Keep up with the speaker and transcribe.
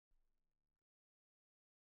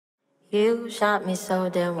You shot me so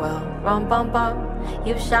damn well, rum bum bum.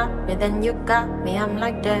 You shot me, then you got me, I'm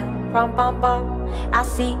like damn, rum bum bum. I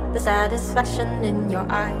see the satisfaction in your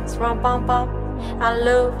eyes, rum bum bum. I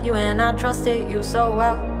love you and I trusted you so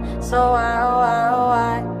well, so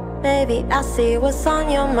why? Baby, I see what's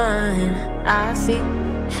on your mind. I see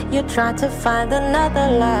you tried to find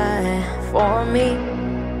another lie for me.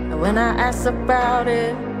 And when I ask about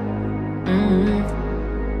it,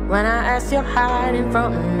 when I ask, you're hiding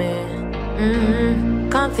from me.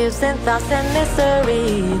 Confusing thoughts and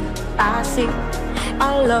misery. I see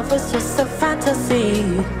our love was just a fantasy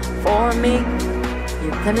for me.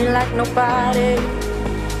 You play me like nobody.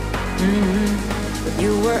 But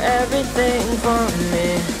you were everything for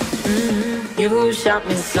me. You shot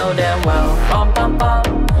me so damn well, bum bum bum.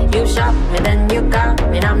 You shot me, then you got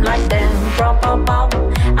me, and I'm like damn, bum bum bum.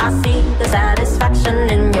 I see the satisfaction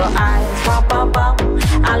in your eyes, bum bum bum.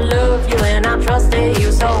 I love you and I trusted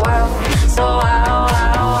you so well, so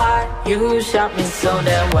why? You shot me so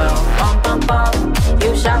damn well, bum bum bum.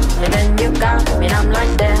 You shot me, then you got me, and I'm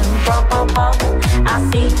like damn, bum bum bum. I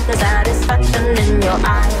see the satisfaction in your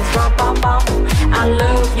eyes, bum bum bum. I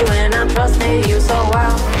love you and I trusted you so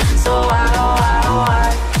well, so why?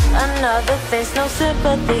 Another face, no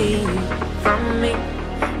sympathy from me.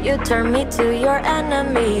 You turn me to your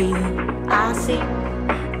enemy. I see,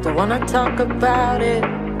 don't wanna talk about it.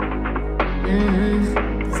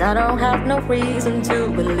 Cause I don't have no reason to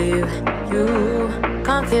believe you.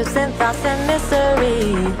 Confusing thoughts and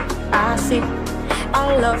misery. I see,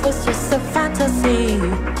 our love was just a fantasy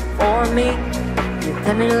for me. You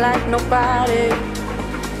play me like nobody.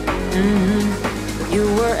 You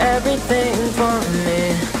were everything for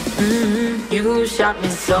me. You shot me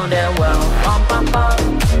so damn well, bum bum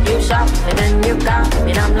bum. You shot me, then you got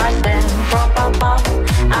me, and I'm like damn, bum bum bum.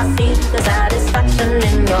 I see the satisfaction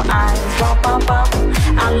in your eyes, bum bum bum.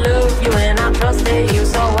 I love you and I trusted you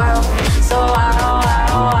so well, so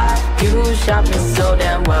why? You shot me so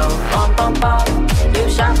damn well, bum bum bum. You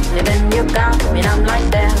shot me, then you got me, and I'm like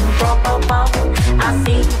damn, bum bum bum. I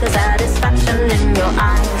see the satisfaction in your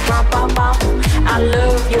eyes, bum bum bum. I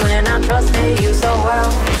love you and I trusted you so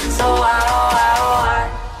well, so why?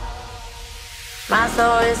 My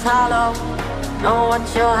soul is hollow. Know what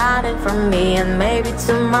you're hiding from me, and maybe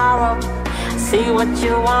tomorrow see what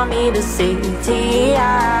you want me to see.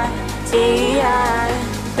 T.I., T.I.,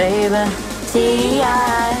 baby,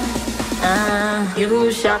 T.I.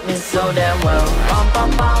 You shot me so damn well, bum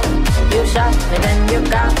bum bum. You shot me, then you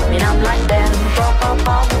got me, and I'm like damn, bum bum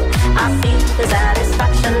bum. I see the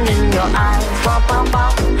satisfaction in your eyes, bum bum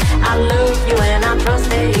bum. I love you and I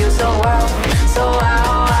trusted you so well, so why?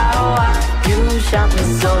 You shot me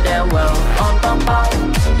so damn well, bum bum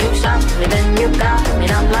bum. You shot me, then you got me,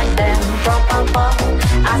 and I'm like damn, bum bum bum.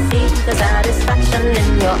 I see the satisfaction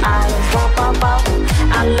in your eyes, bum bum bum.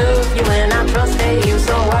 I love you and I trusted you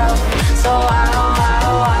so well, so why?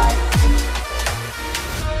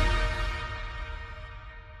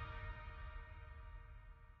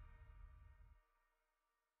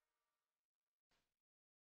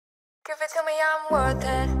 Give it to me, I'm worth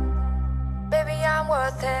it. Baby, I'm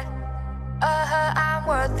worth it. I'm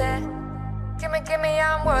worth it. Give me,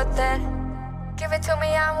 I'm worth it. Give it to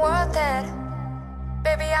me, I'm worth it.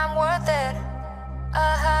 Baby, I'm worth it.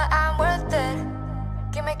 I'm worth it.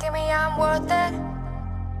 Give me, I'm worth it.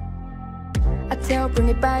 I tell, bring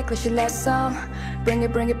it back like she let some. Bring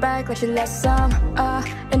it back like she let some.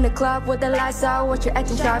 In the club with the lights out, what you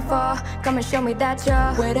acting shy for? Come and show me that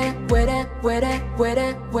you're with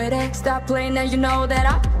it. Stop playing now, you know that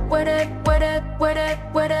I'm with it.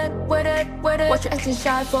 What you acting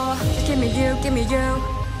shy for? Just give me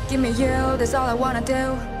you, that's all I wanna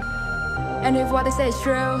do. And if what they say is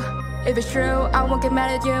true, if it's true, I won't get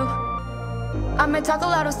mad at you. I may talk a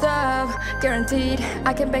lot of stuff, guaranteed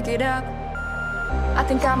I can back it up. I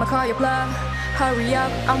think I'ma call your bluff. Hurry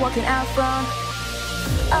up, I'm walking out from.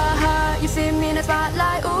 You see me in the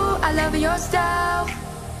spotlight, ooh, I love your style.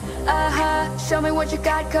 Show me what you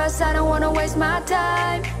got, cause I don't wanna waste my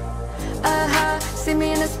time. See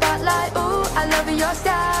me in the spotlight, ooh, I love your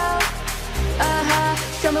style.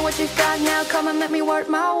 Show me what you got now, come and make me work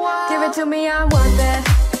my while. Give it to me, I'm worth it.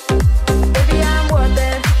 Baby, I'm worth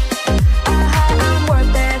it. I'm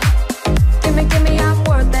worth it. Give me, I'm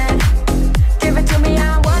worth it. Give it to me,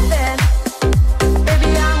 I'm worth it.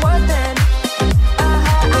 Baby, I'm worth it.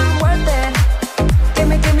 I'm worth it. Give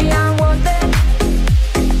me, I'm worth it.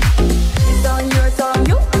 It's on you, it's on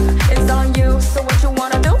you. It's on you, so what you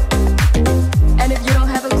wanna do? And if you don't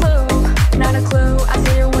have a clue, not a clue, I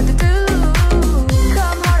tell you what to do.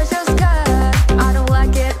 Come hard, it's just cut. I don't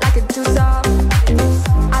like it too soft.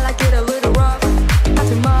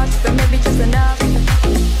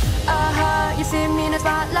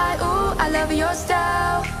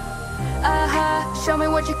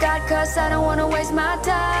 cause I don't wanna waste my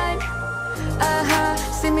time.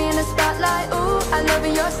 See me in the spotlight, ooh, I love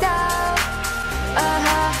your style.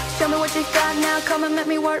 Show me what you got now, come and make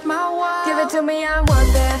me work my while. Give it to me, I'm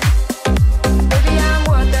worth it. Baby, I'm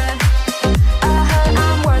worth it.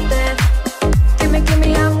 I'm worth it. Give me,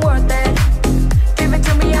 I'm worth it. Give it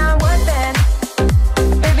to me, I'm worth it.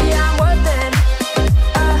 Baby, I'm worth it.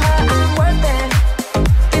 I'm worth it.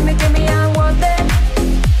 Give me, I'm worth it.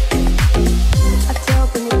 I tell,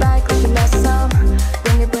 bring it back, cause you lost some.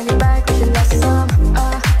 Bring it back, cause you lost some.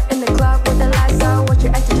 In the club with the lights out, what you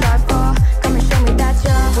acting try for? Come and show me that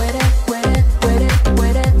you're with it, with it, with it,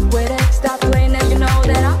 with it, with it. Stop playing if you know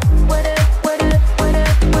that I'm with it, with it, with it,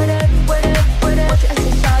 with it, with it, with it. What you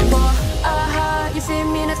acting shy for? You see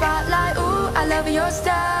me in the spotlight, ooh, I love your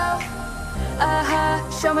style.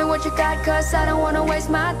 Show me what you got, cause I don't wanna waste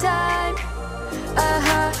my time.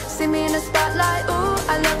 See me in the spotlight, ooh,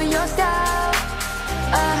 I love your style.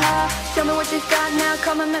 Show me what you got now,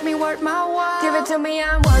 come and make me work my while. Give it to me,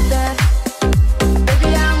 I'm worth it.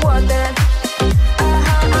 Baby, I'm worth it.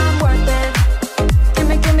 I'm worth it. Give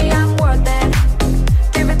me, I'm worth it.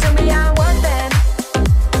 Give it to me, I'm worth it.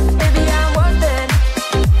 Baby, I'm worth it.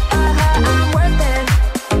 I'm worth it.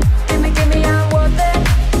 Give me, I'm worth it.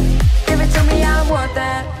 Give it to me, I'm worth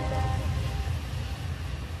it.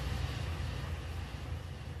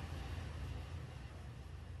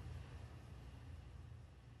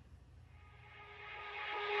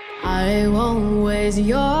 I won't waste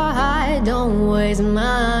your heart, don't waste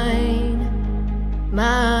mine.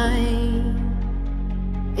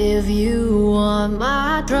 If you want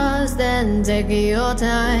my trust, then take your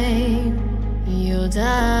time.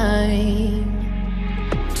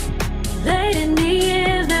 Late in the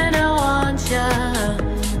evening, I want ya.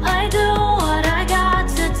 I do what I got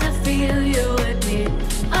to feel you with me.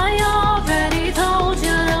 I already told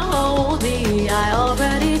you to hold me. I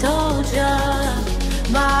already told ya.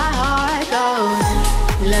 My heart goes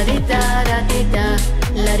la-di-da-da-di-da,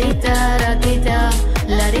 la-di-da-da-di-da,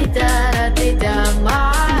 la-di-da-da-di-da.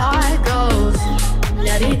 My heart goes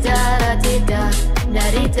la-di-da-da-di-da,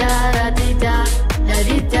 la-di-da-da-di-da,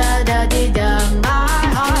 la-di-da-da-di-da. My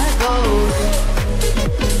heart goes.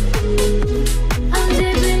 I'm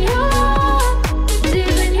deep in your love,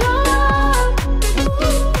 deep in your love.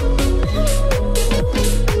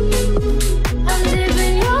 I'm deep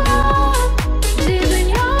in your love, deep in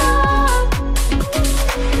your love.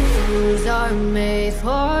 Rules are made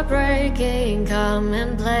for breaking, come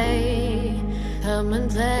and play, come and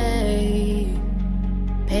play.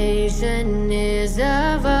 Patience is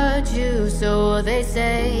a virtue, so they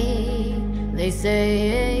say, they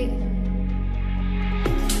say.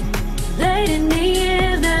 Late in the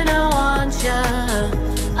evening, I want ya.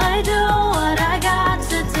 I do what I got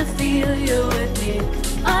to feel you with me.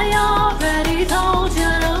 I already told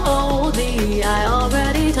you to hold me. I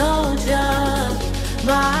already told ya.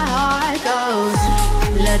 My heart goes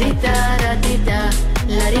la-di-da-da-di-da,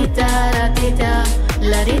 la-di-da-da-di-da,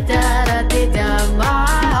 la-di-da-da-di-da. My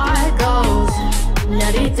heart goes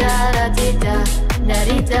la-di-da-da-di-da,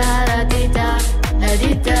 la-di-da-da-di-da,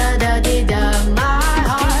 la-di-da-da-di-da. My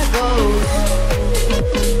heart goes.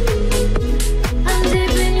 I'm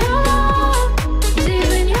deep in your love,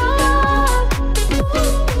 deep in your love.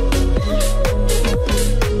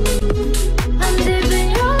 I'm deep in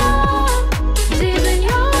your love, deep in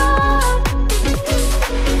your love.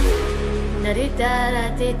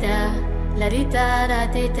 La-di-da-da-di-da,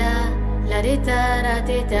 la-di-da-da-di-da,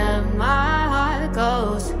 la-di-da-da-di-da. My heart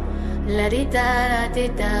goes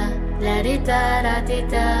la-di-da-da-di-da,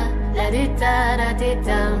 la-di-da-da-di-da,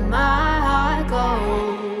 la-di-da-da-di-da. My heart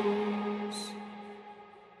goes.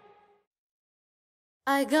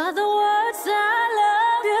 I got the words I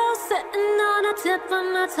love you sitting on the tip of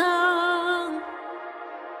my tongue.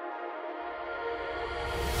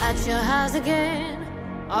 At your house again,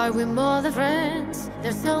 are we more than friends?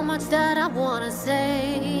 There's so much that I wanna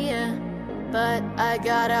say, but I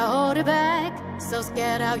gotta hold it back. So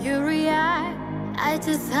scared how you react, I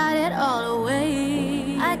just hide it all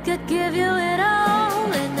away. I could give you it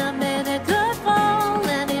all in a minute, could fall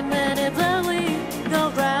any minute, but we go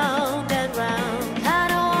round and round. I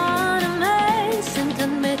don't wanna mention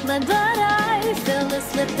commitment, but I feel it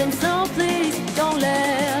slipping, so please don't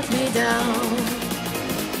let me down,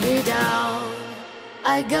 me down.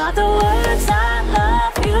 I got the words I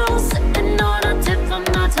love you sitting on the tip of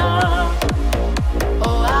my tongue.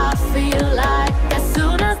 Oh, I feel like as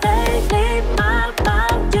soon as they leave my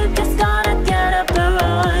mouth, you're just gonna get up and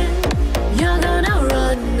run. You're gonna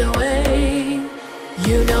run away.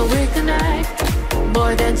 You know we connect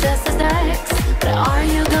more than just a sex, but are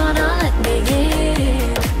you gonna let me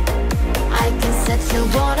in? I can set you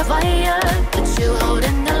on a fire.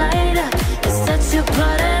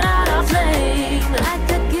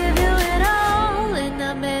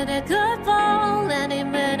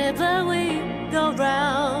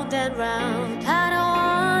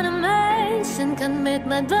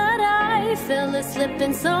 hand, but I feel it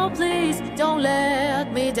slipping, so please don't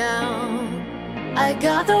let me down. I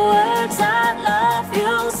got the words I love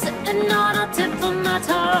you sitting on a tip of my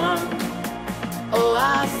tongue. Oh,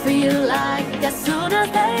 I feel like as soon as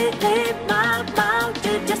they leave my mouth,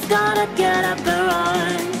 you're just gonna get up and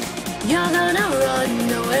run. You're gonna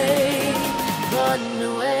run away, run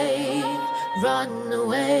away, run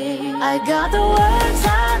away. I got the words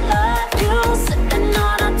I love you sitting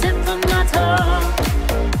on a tip of my tongue.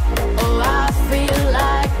 Oh, I feel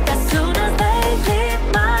like as soon as they leave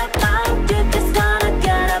my mouth, you're just gonna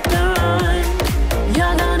get up and run.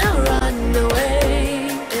 You're gonna run away.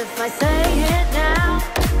 If I say it now,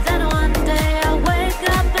 then one day I'll wake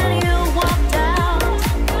up and you walked out.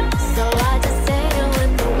 So I just say it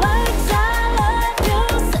with the words I love you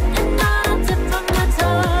sitting on the tip of my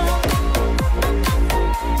tongue.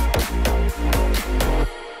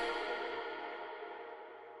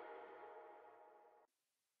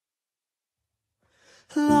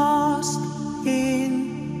 Lost in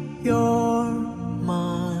your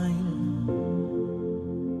mind,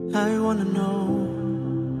 I wanna know,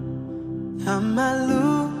 am I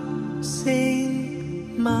losing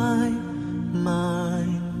my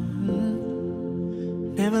mind?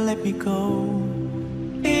 Never let me go.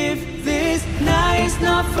 If this night is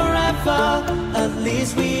not forever, at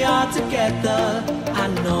least we are together. I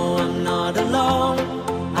know I'm not alone,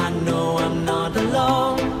 I know I'm not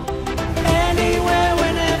alone. Anywhere,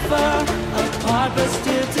 whenever, apart but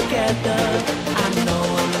still together. I know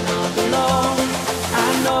I'm not alone, I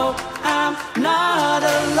know I'm not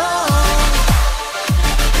alone.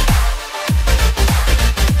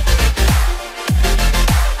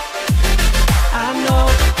 I know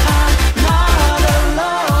I'm not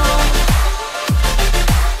alone.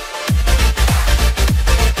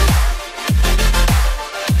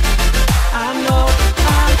 I know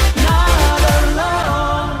I'm not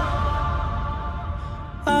alone.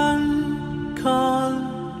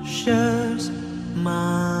 Unconscious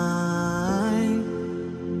mind,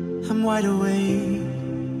 I'm wide awake.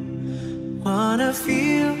 Wanna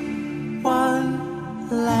feel one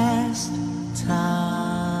last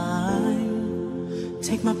time.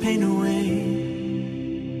 Take my pain away.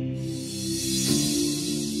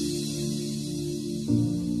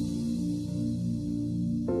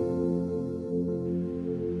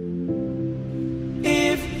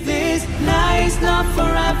 If this night's not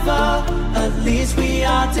forever, at least we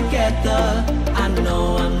are together. I know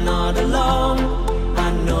I'm not alone, I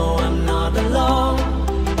know I'm not alone.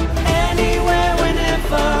 Anywhere,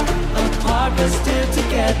 whenever, apart but still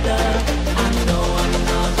together. I know I'm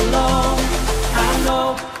not alone, I know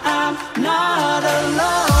I'm not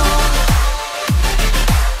alone.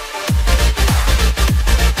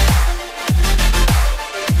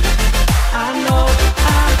 I know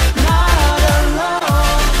I'm not alone.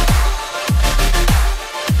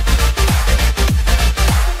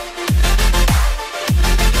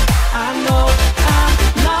 I know I'm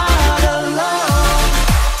not alone.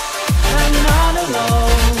 I'm not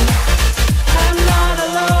alone. I'm not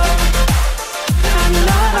alone. I'm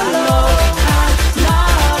not alone.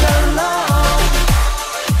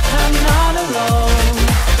 I'm not alone. I'm not alone.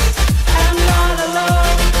 I'm not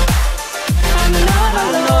alone. I'm not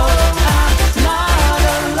alone. I'm not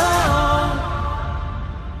alone.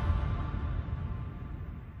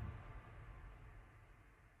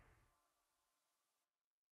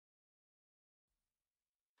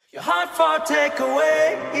 Your heart for takeaway,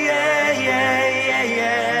 yeah, yeah, yeah,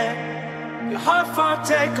 yeah. Your heart for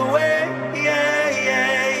takeaway, yeah,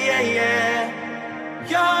 yeah, yeah, yeah.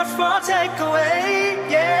 Your heart for takeaway,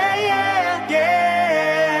 yeah, yeah,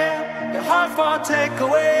 yeah. Your heart for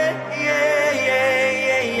takeaway, yeah, yeah,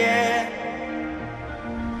 yeah, yeah.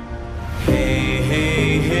 Hey,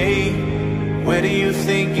 hey, hey, where do you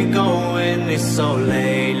think you're going? It's so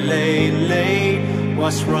late, late, late.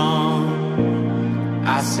 What's wrong?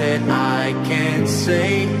 I said I can't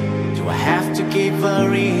say. Do I have to give a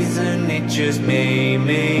reason? It just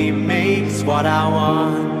makes what I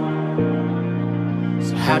want.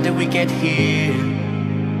 So how did we get here?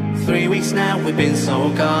 3 weeks now we've been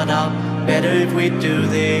so caught up. Better if we do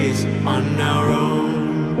this on our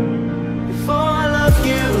own. Before I love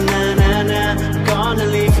you, na na na, gonna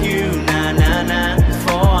leave you, na na na.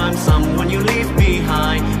 Before I'm someone you leave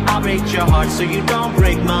behind, I'll break your heart so you don't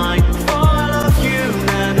break mine. Before I love you,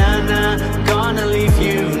 na na na, gonna leave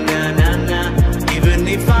you, na na na. Even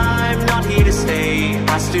if I'm not here to stay,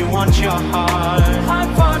 I still want your heart. Heart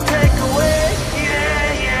for takeaway,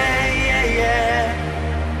 yeah, yeah, yeah,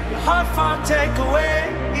 yeah. Your heart for takeaway,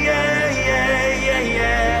 yeah, yeah, yeah,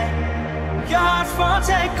 yeah. Your heart for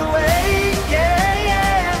takeaway, yeah,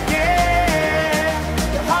 yeah,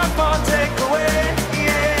 yeah.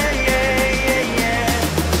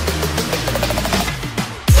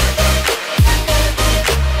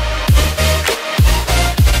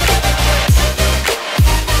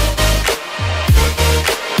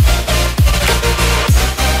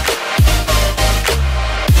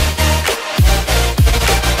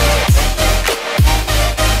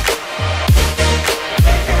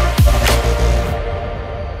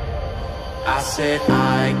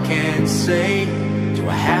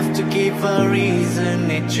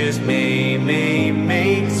 just me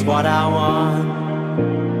is what I want.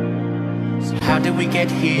 So how did we get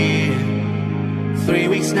here? 3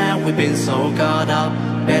 weeks now we've been so caught up.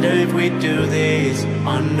 Better if we do this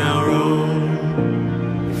on our own.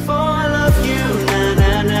 For I love you, na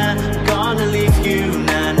na na. Gonna leave you,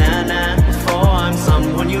 na na na. For I'm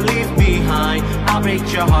someone you leave behind. I'll break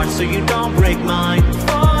your heart so you don't break mine.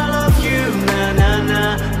 For I love you, na na na.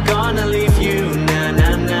 Gonna leave you, na na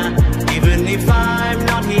na. Even if I'm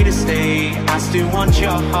not here to stay, I still want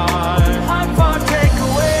your heart. Heart for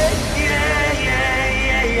takeaway, yeah, yeah,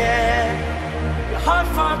 yeah, yeah. Your heart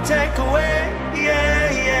for takeaway,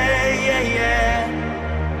 yeah, yeah, yeah, yeah.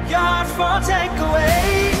 Your heart for takeaway,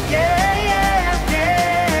 yeah, yeah,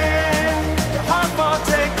 yeah. Your heart for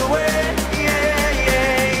takeaway, yeah,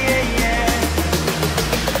 yeah, yeah, yeah.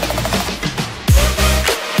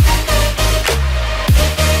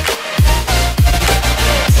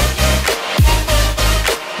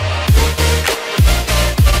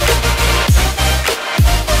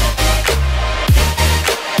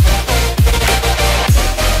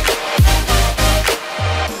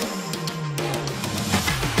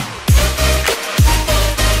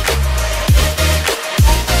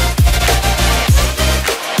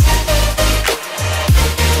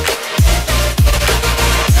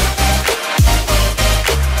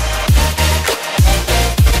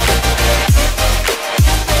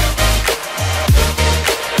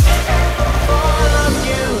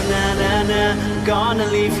 Gonna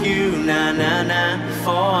leave you, na na na.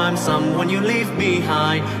 For I'm someone you leave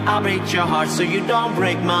behind. I'll break your heart so you don't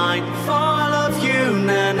break mine. For I love you,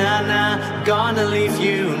 na na na. Gonna leave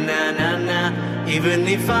you, na na na. Even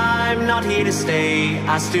if I'm not here to stay,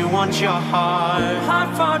 I still want your heart. Heart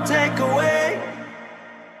for takeaway.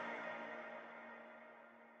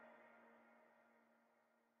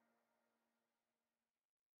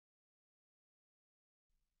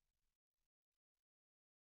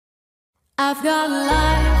 I've got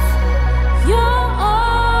life, you're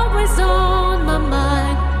always on my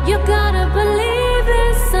mind. You gotta believe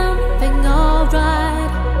there's something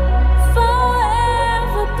alright.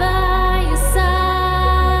 Forever by your side.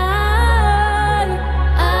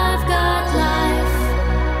 I've got life,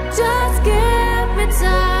 just give me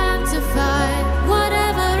time to fight.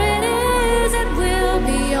 Whatever it is, it will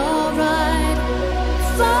be alright.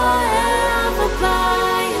 Forever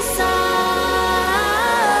by your side.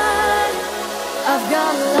 I've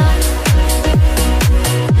got life.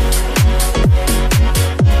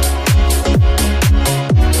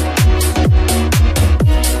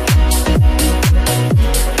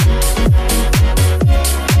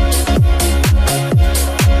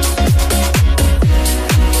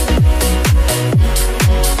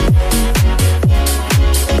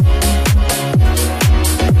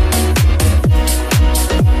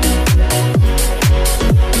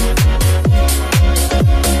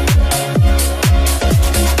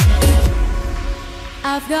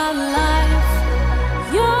 I've got life,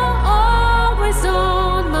 you're always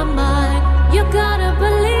on my mind. You gotta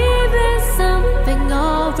believe there's something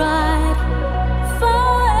alright.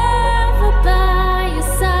 Forever by your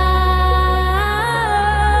side.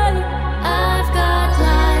 I've got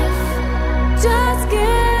life, just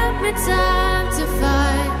give me time to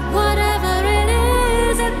fight. Whatever it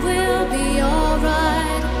is, it will be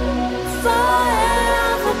alright.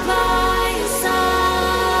 Forever by your side.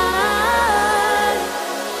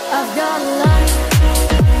 I've got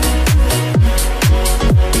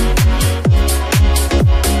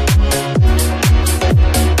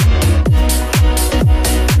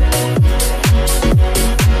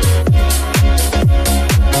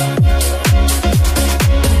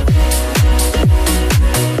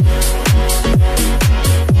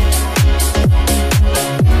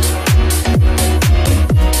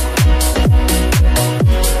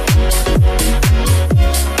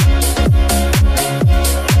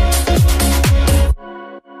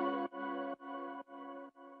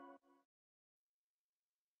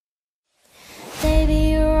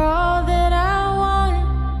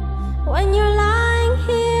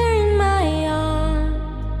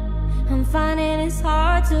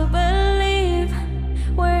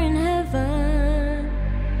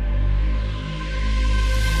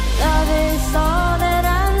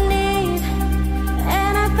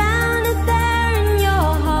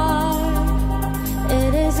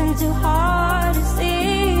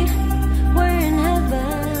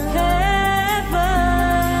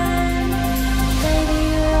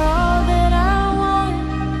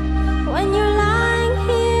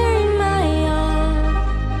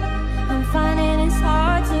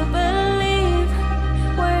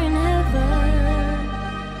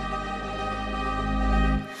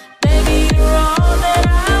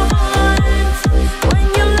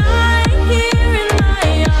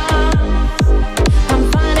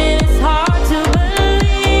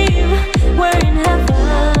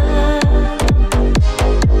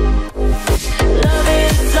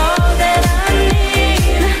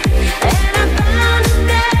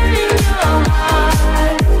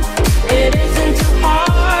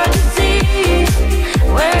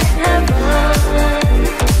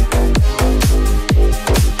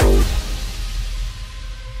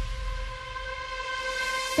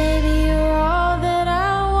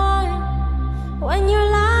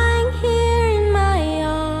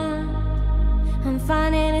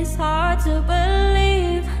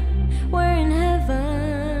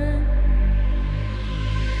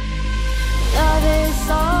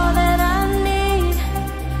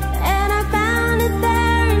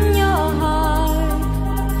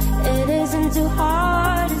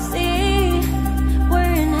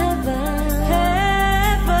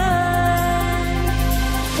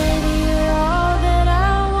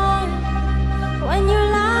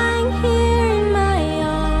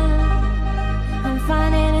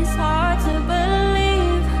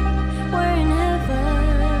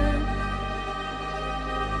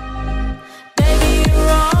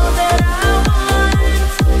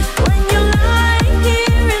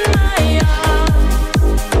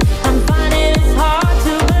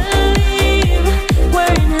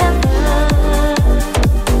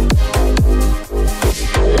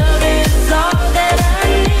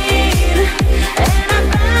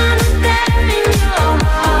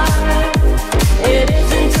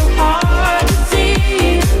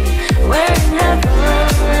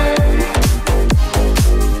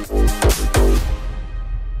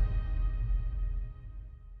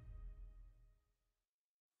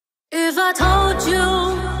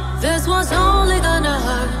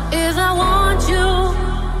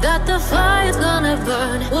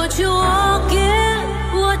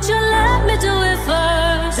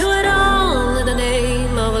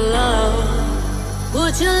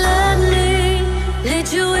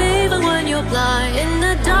fly in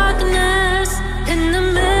the darkness, in the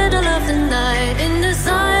middle of the night, in the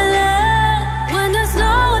silence, when there's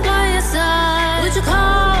no one by your side. Would you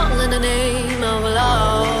call in the name of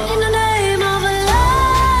love? In the name of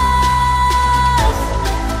love,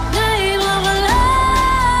 name of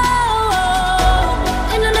love,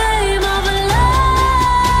 in the name of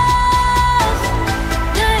love,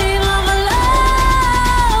 name of love.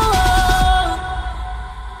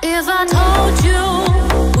 If I told you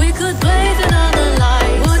we could blaze another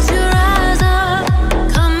light, would you rise up,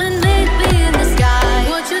 come and meet me in the sky?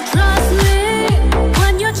 Would you trust me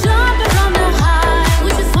when you're jumping from the high?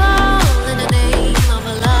 Would you fall in the name of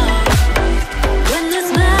love? When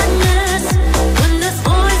there's madness, when there's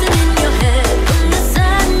poison in your head, when the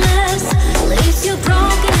sadness leaves you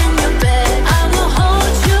broken in your bed, I will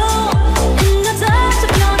hold you in the depths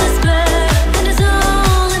of your despair. And it's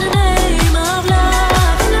all in the name of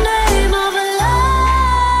love, in the name of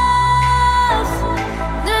love,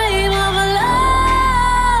 name of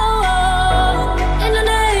love, in the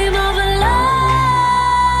name of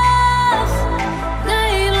love,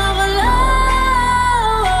 name of love.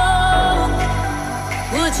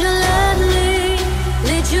 Would you let me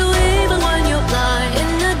lead you even when you're blind, in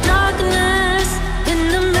the darkness, in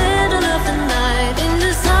the middle of the night, in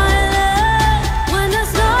the silence, when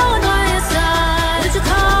there's no one by your side? Would you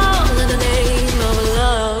call in the name of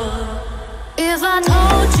love? If I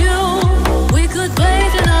told you we could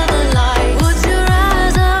blaze another light, would you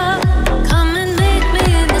rise up, come and meet me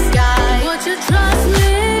in the sky? Would you trust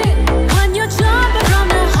me when you're jumping from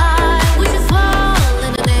the high? Would you fall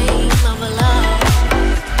in the name of love?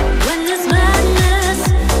 When there's madness,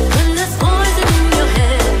 when there's poison in your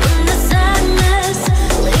head, when the sadness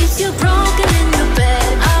leaves you broken in your bed,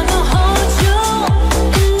 I will hold you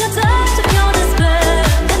in the depths of your despair.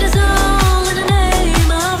 And it's all in the name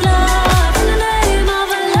of love, in the name of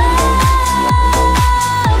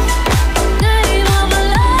love, name of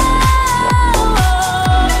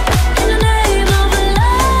love, in the name of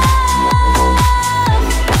love,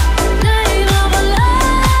 name of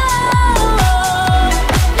love,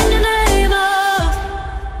 in the name of.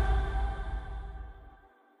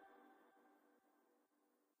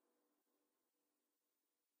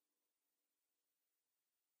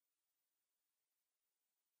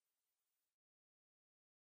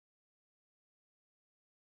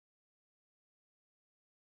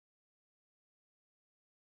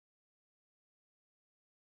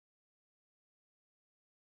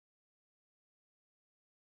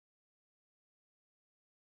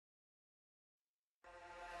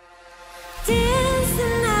 Dance the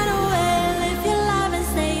night away, live your life and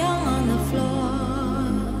stay young on the floor.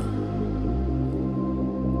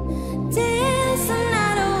 Dance the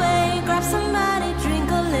night away, grab somebody, drink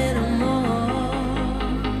a little more.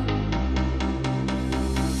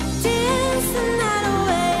 Dance the night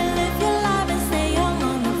away, live your life and stay young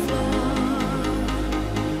on the floor.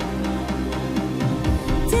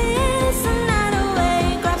 Dance the night away,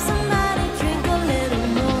 grab somebody, drink a little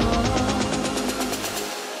more.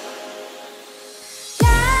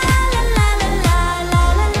 La la la la la la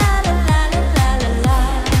la la la la la la.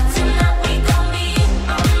 Tonight we gon' be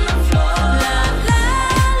on the floor. La la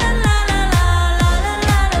la la la la la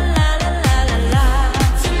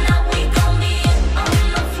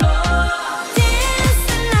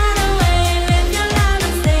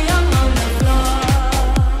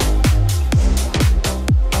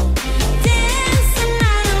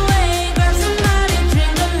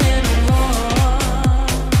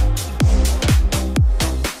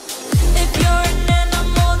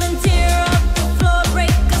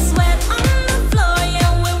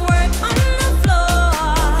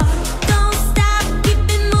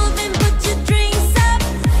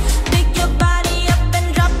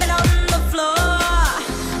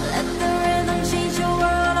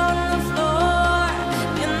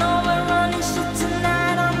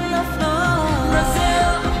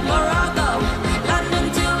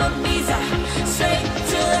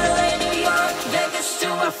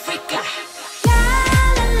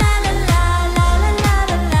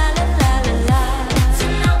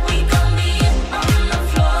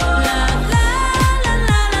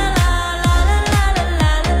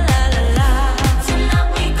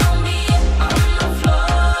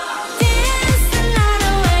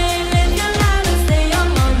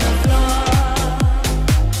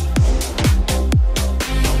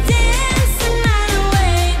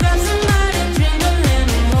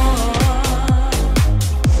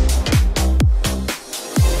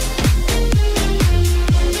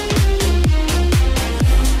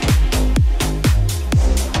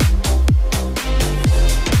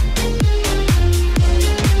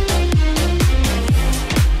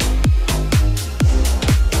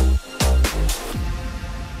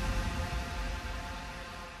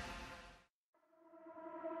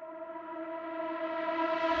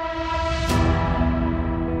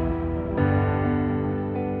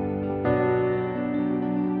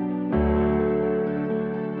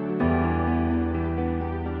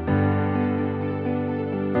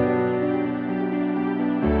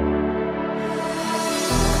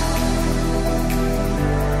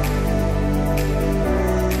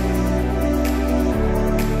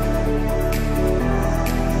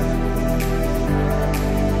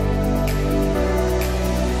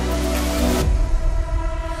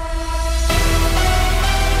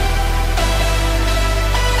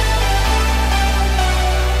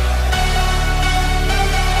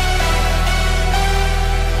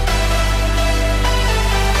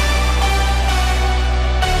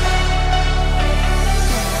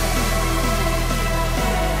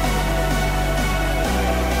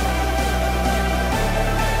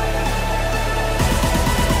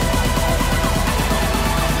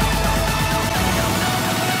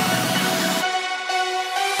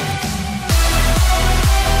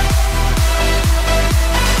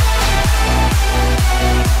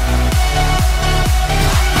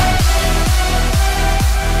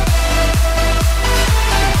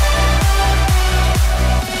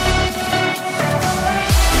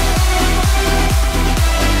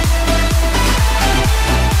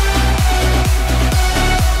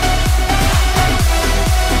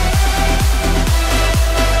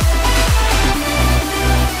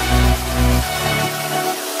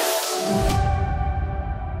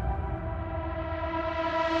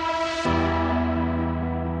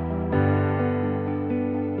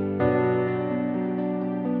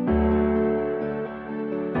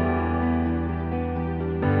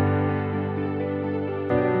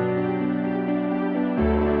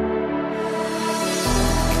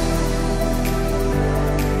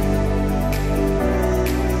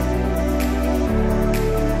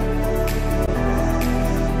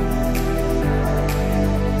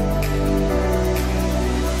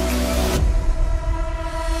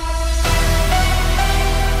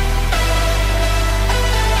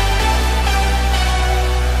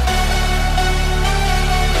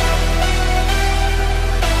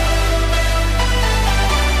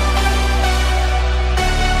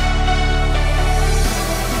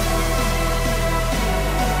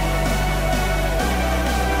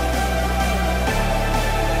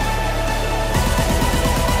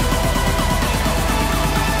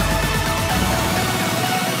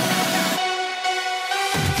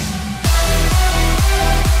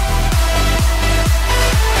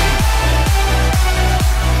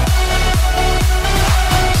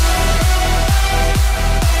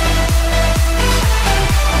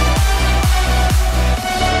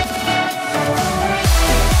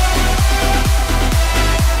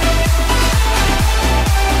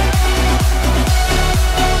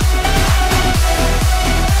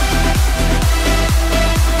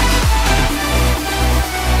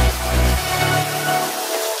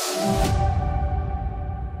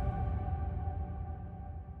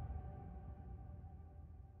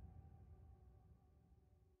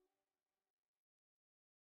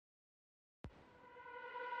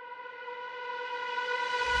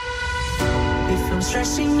I'm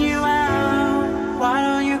stressing you out, why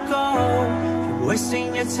don't you go? You're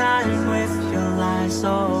wasting your time with your lies,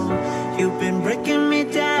 oh. You've been breaking me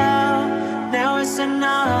down, now it's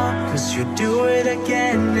enough, 'cause you do it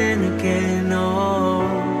again and again, oh.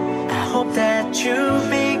 I hope that you'll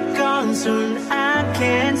be gone soon, I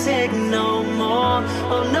can't take no more,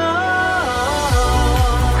 oh no.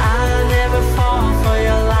 I'll never fall for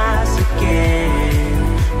your lies again,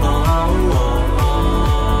 oh, oh, oh.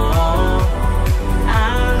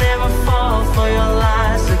 I'll never fall for your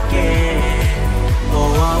lies again,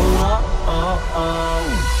 oh, oh, oh, oh, oh.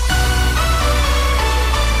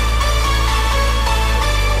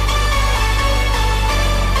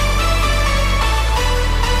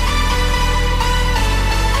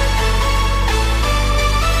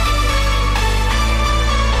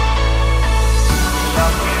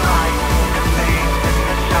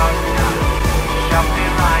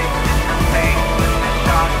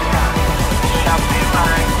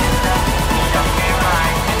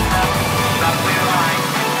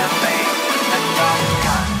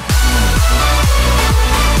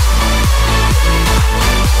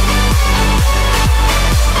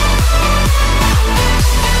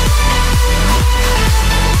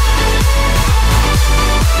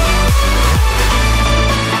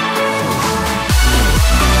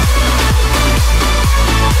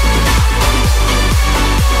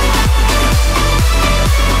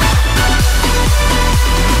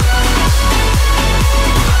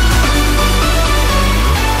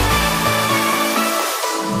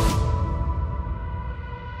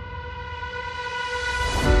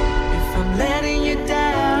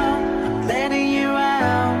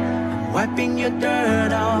 Wiping your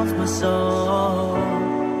dirt off my soul.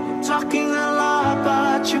 You're talking a lot,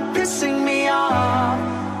 but you're pissing me off.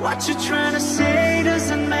 What you're trying to say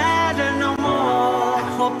doesn't matter no more. I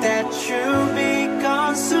hope that you'll be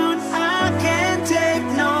gone soon, I can't take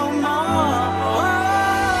no more.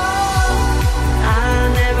 I'll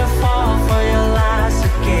never fall for your lies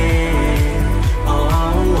again, oh,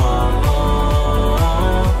 oh, oh.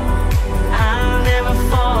 I'll never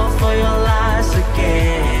fall for your lies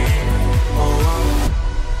again.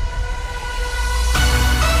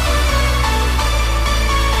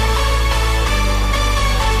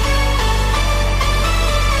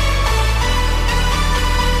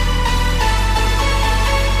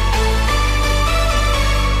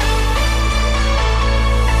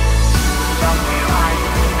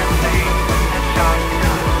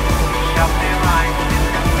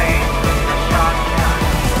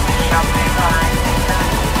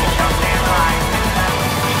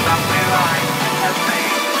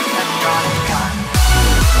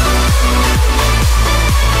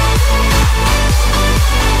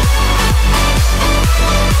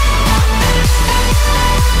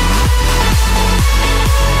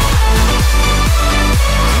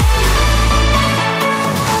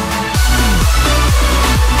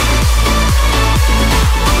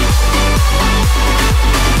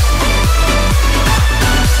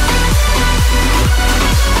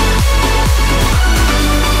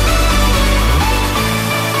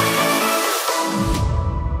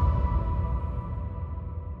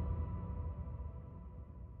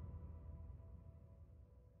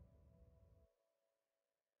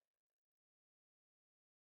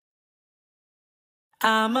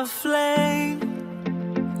 I'm a flame,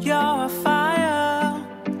 you're a fire.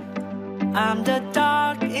 I'm the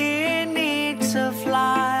dark in need of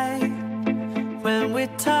light. When we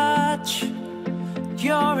touch,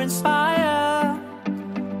 you're inspired.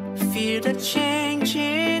 Feel the change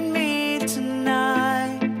in me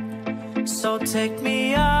tonight. So take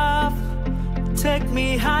me up, take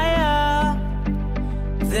me higher.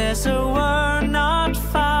 There's a world not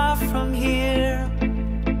far from here.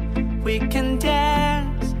 We can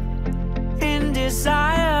dance in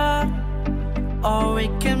desire, or we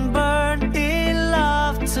can burn in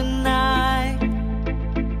love tonight.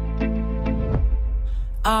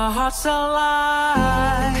 Our hearts are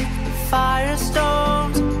like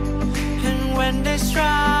firestones, and when they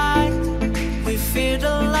strike, we feel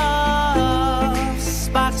the love.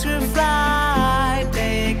 Sparks will fly,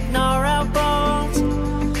 they ignore our bones,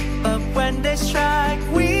 but when they strike,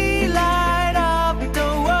 we light up the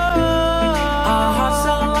world. Our hearts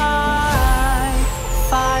are like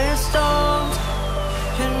firestones,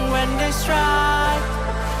 and when they strike,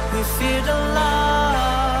 we feel the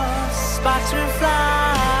love. Sparks will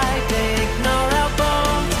fly, they ignore our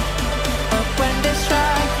bones, but when they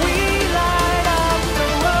strike, we light up the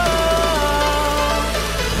world.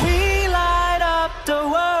 We light up the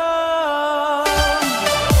world.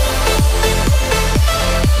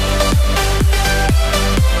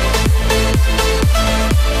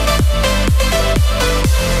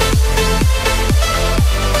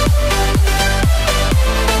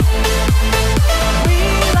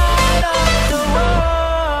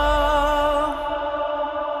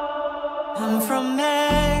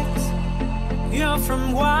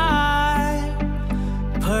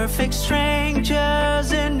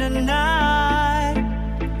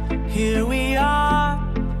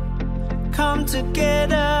 come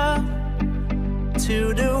together.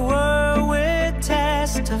 To the world we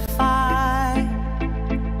testify.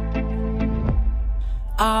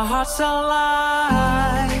 Our hearts are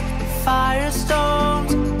like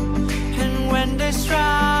firestones, and when they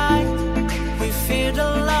strike, we feel the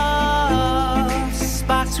love.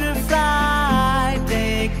 Sparks will fly,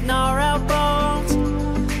 they ignore our bones,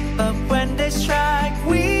 but when they strike,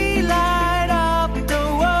 we light up the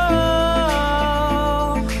world.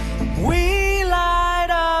 We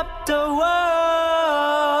light up the world.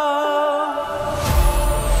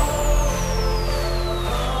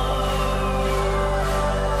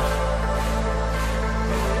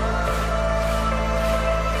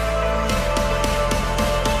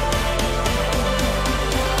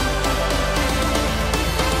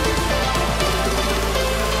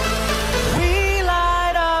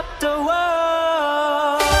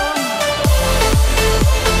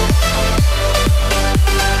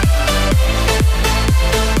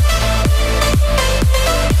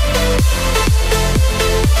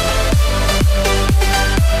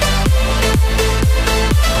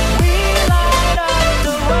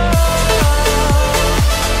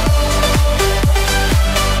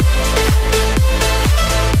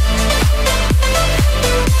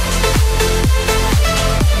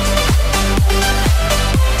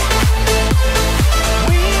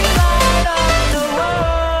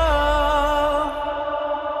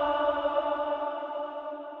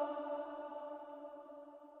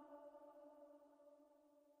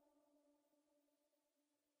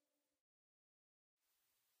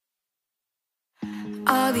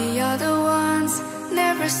 All the other ones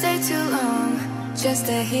never stay too long, just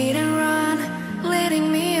a hit and run,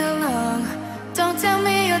 leading me along. Don't tell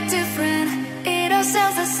me you're different, it all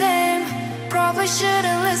sounds the same. Probably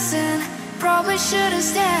shouldn't listen, probably shouldn't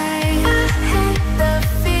stay. I hate the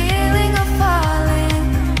feeling of falling,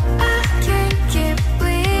 I can't keep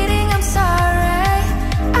bleeding, I'm sorry.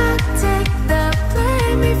 I'll take the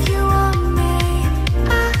blame if you want me.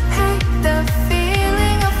 I hate the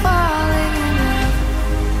feeling of falling in love,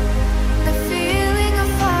 the feeling of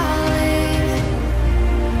falling,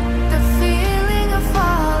 the feeling of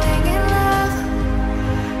falling in love,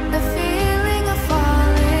 the feeling of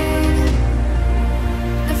falling,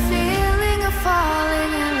 the feeling of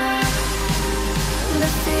falling in love, the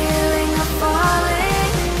feeling of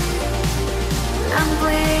falling. I'm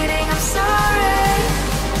bleeding, I'm sorry.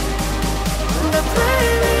 The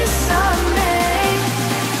blame is on me.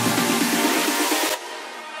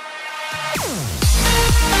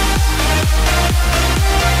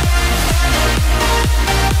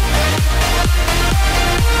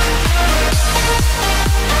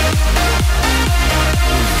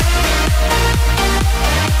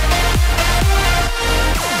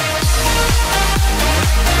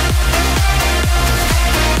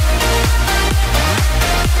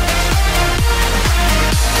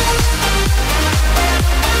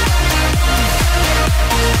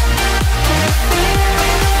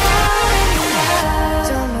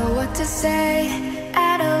 Don't know what to say,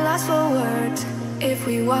 at a loss for words. If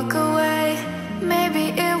we walk away, maybe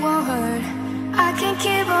it won't hurt. I can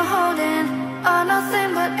keep on holding on nothing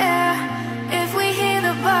but air. If we hit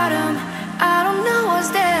the bottom, I don't know what's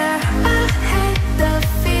there. I hate the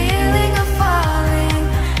feeling of falling,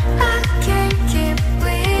 I can't keep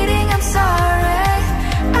bleeding, I'm sorry.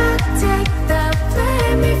 I'll take the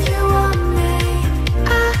blame if you want me.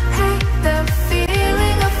 I hate the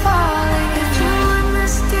feeling of falling. If you wanna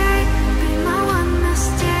stay, be my one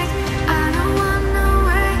mistake. I don't wanna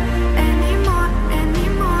wait anymore,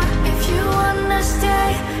 anymore. If you wanna stay,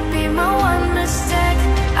 be my one mistake.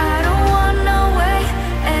 I don't wanna wait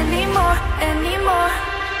anymore, anymore.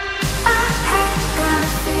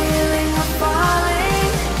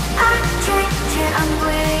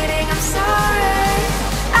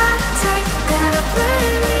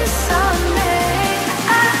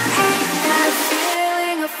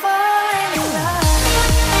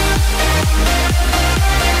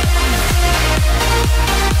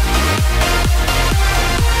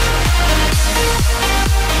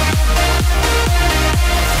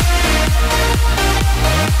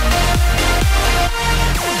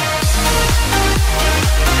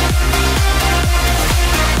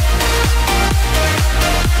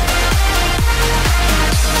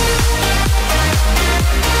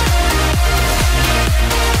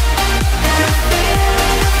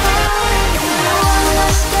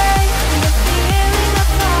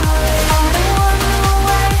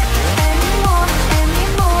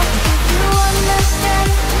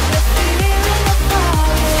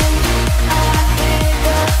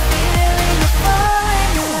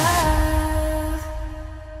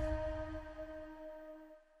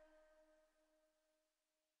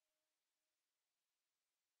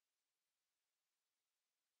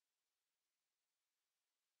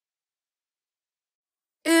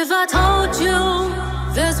 I told you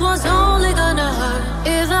this was only gonna hurt,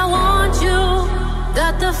 if I want you,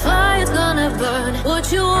 that the fire's gonna burn,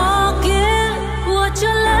 would you walk in? Would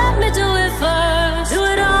you let me do it first? Do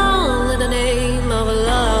it all in the name of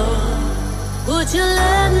love. Would you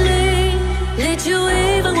let me lead you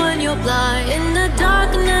even when you're blind? In the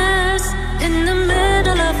darkness, in the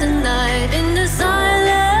middle of the night, in the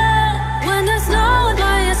silence, when there's no one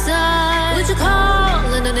by your side, would you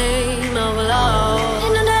call in the name of love?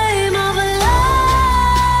 In the name of love,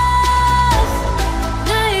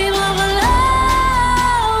 name of love,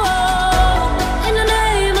 in the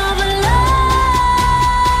name of love,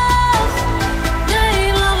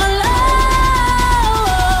 name of love.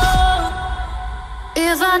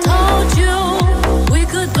 If I told you we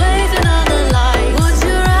could bathe another light, would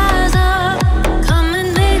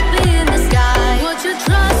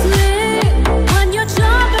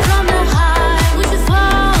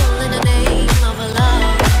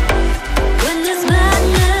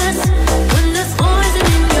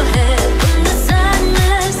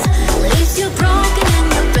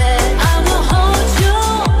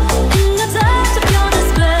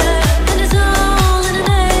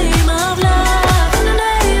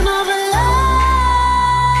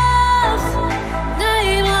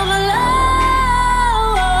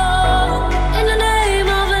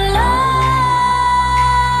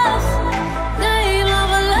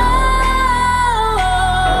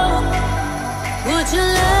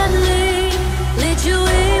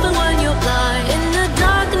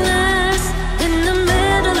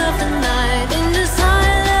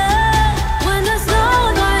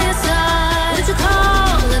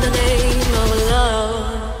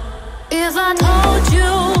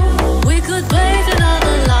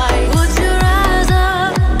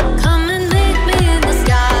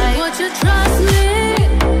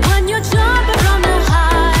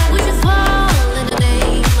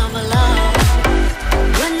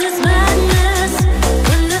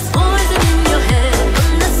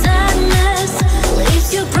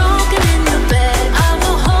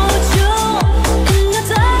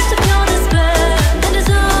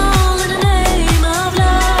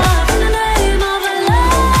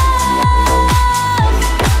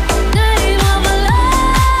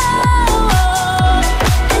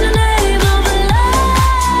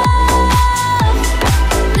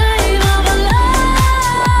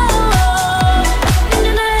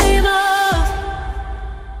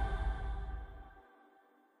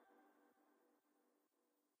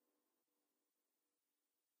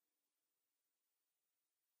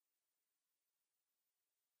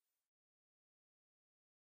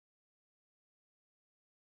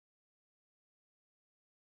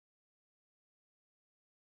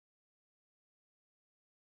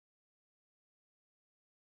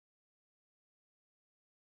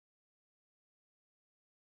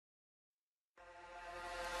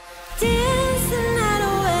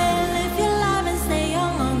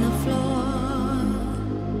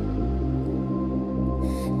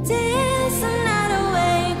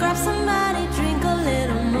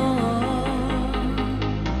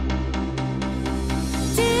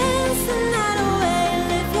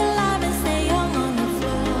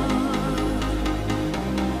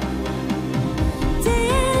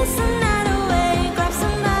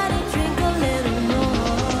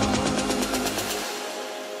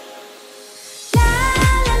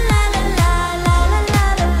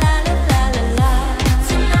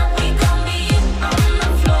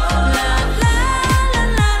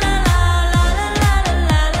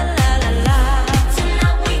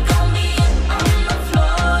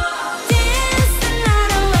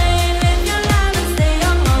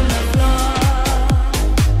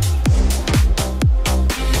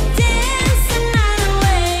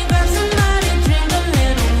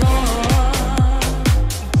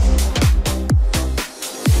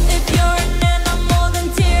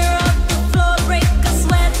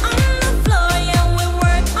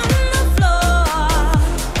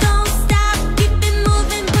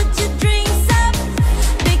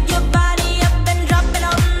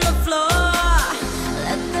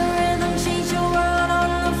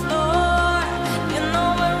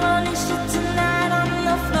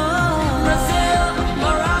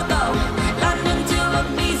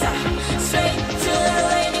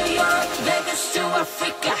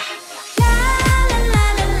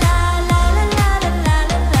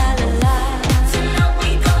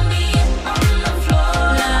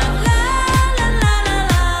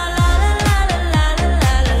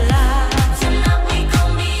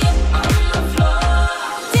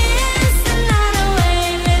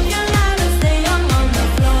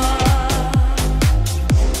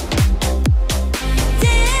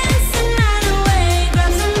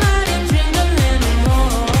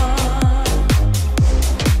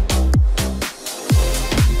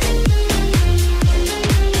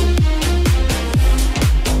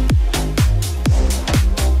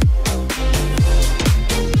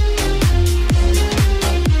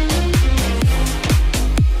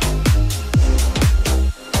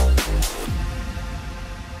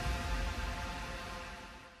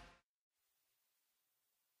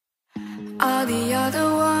other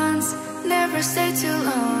ones never stay too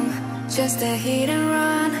long. Just a hit and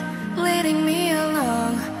run, leading me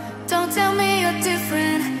along. Don't tell me you're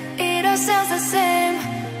different, it all sounds the same.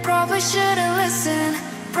 Probably shouldn't listen,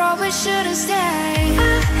 probably shouldn't stay.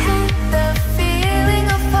 I hate the feeling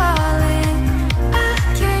of falling. I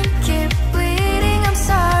can't keep bleeding, I'm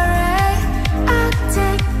sorry. I'll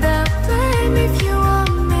take the blame if you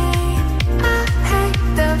want me. I hate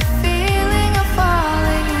the feeling of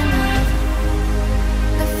falling in love.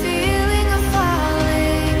 The feeling of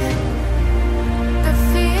falling. The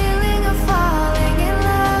feeling of falling in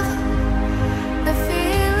love. The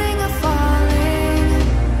feeling of falling.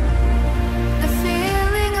 The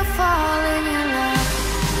feeling of falling in love.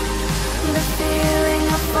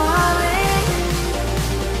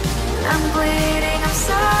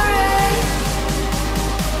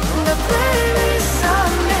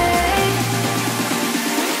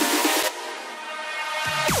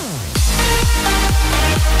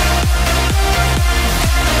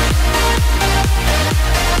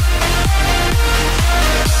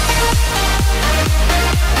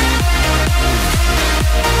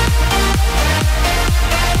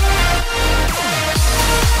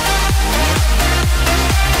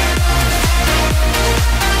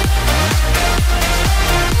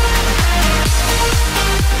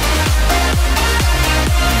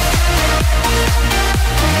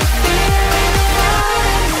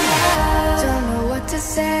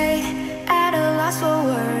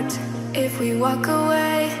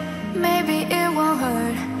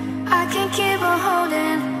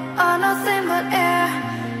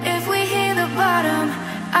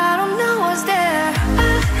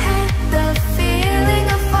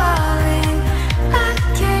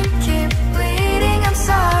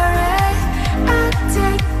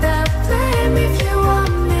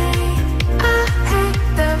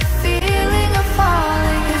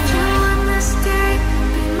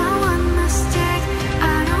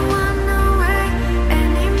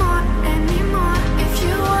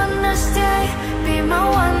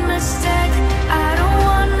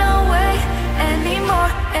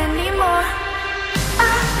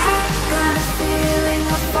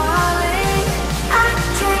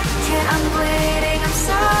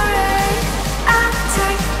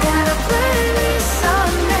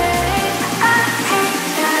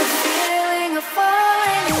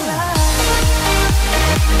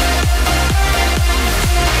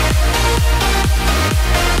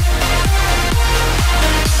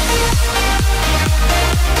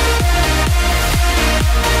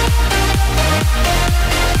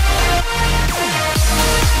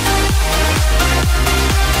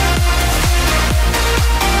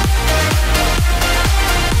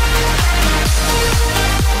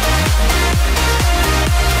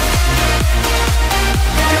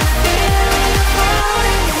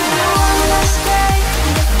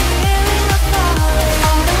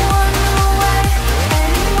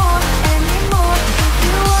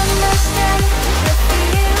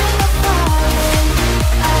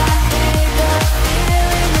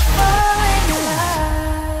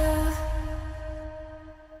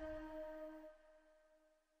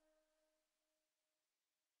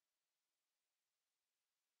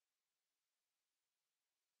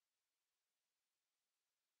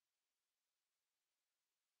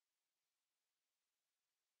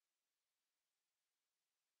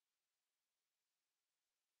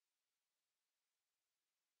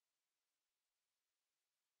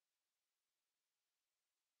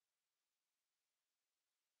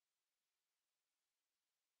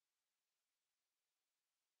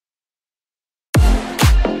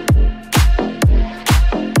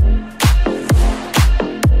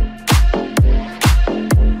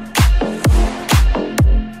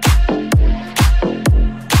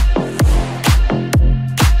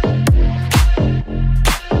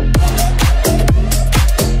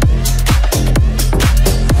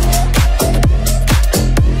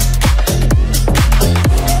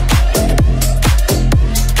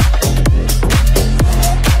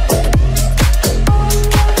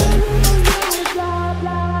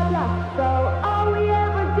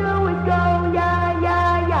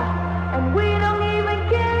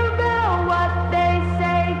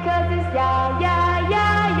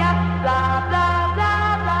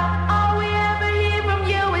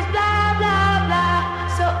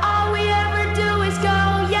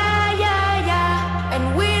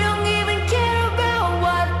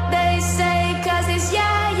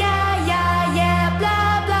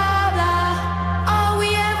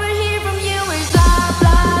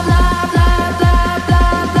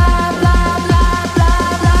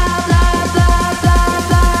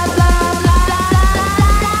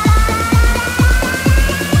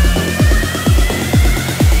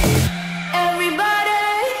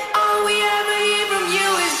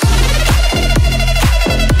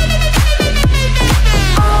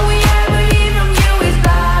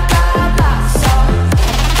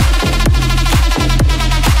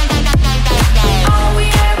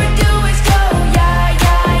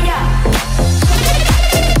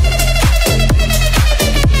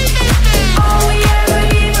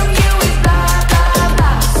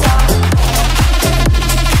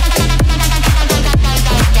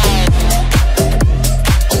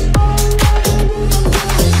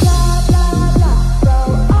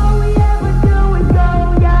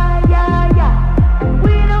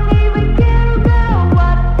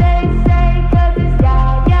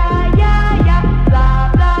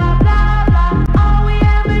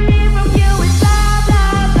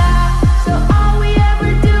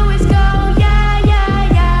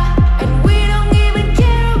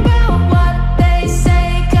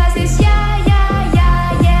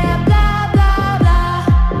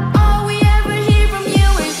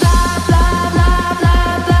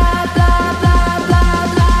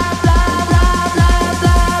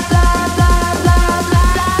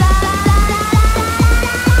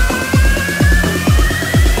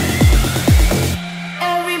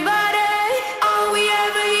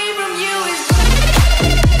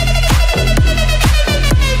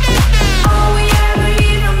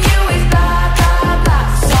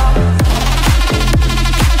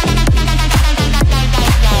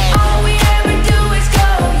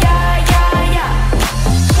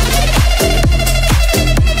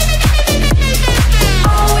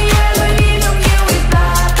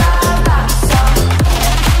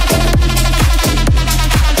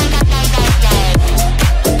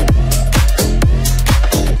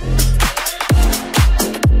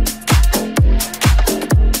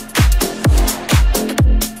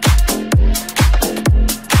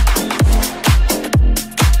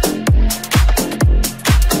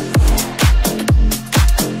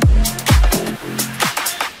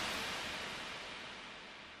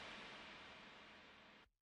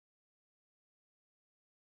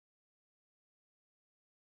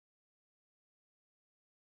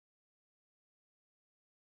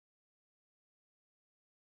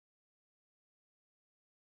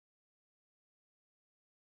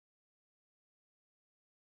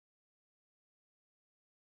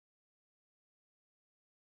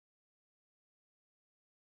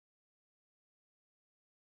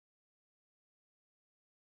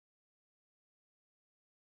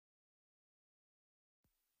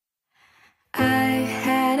 I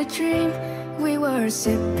had a dream, we were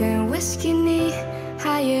sipping whiskey neat,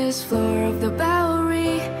 highest floor of the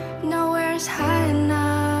Bowery, nowhere's high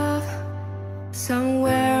enough.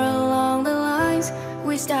 Somewhere along the lines,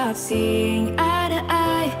 we stopped seeing eye to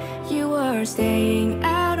eye. You were staying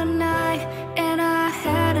out all night, and I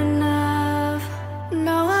had enough.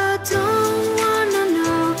 No, I don't wanna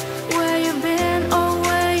know where you've been or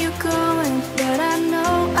where you're going, but I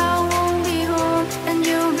know I won't be home and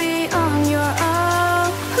you'll be on your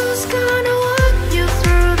own. Who's gonna walk you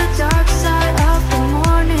through the dark side of the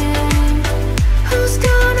morning? Who's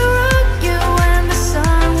gonna rock you when the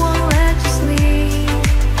sun won't let you sleep?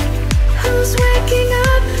 Who's waking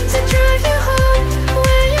up to drive you home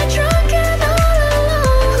when you're drunk and all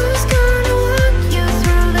alone? Who's gonna walk you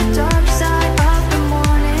through the dark side of the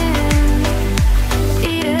morning?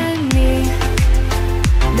 Eating me,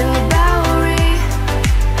 the Bowery,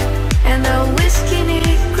 and the whiskey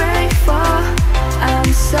neat grateful.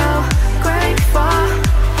 I'm so grateful.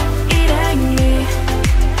 Eating me,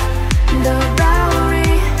 the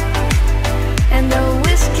Bowery, and the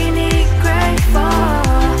whiskey neat grateful.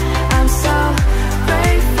 I'm so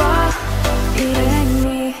grateful. Eating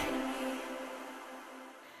me.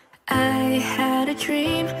 I had a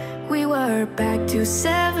dream, we were back to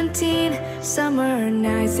 17, summer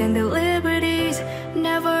nights and the liberties,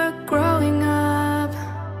 never growing up.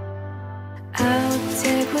 I'll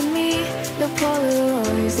take with me the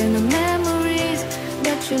Polaroids and the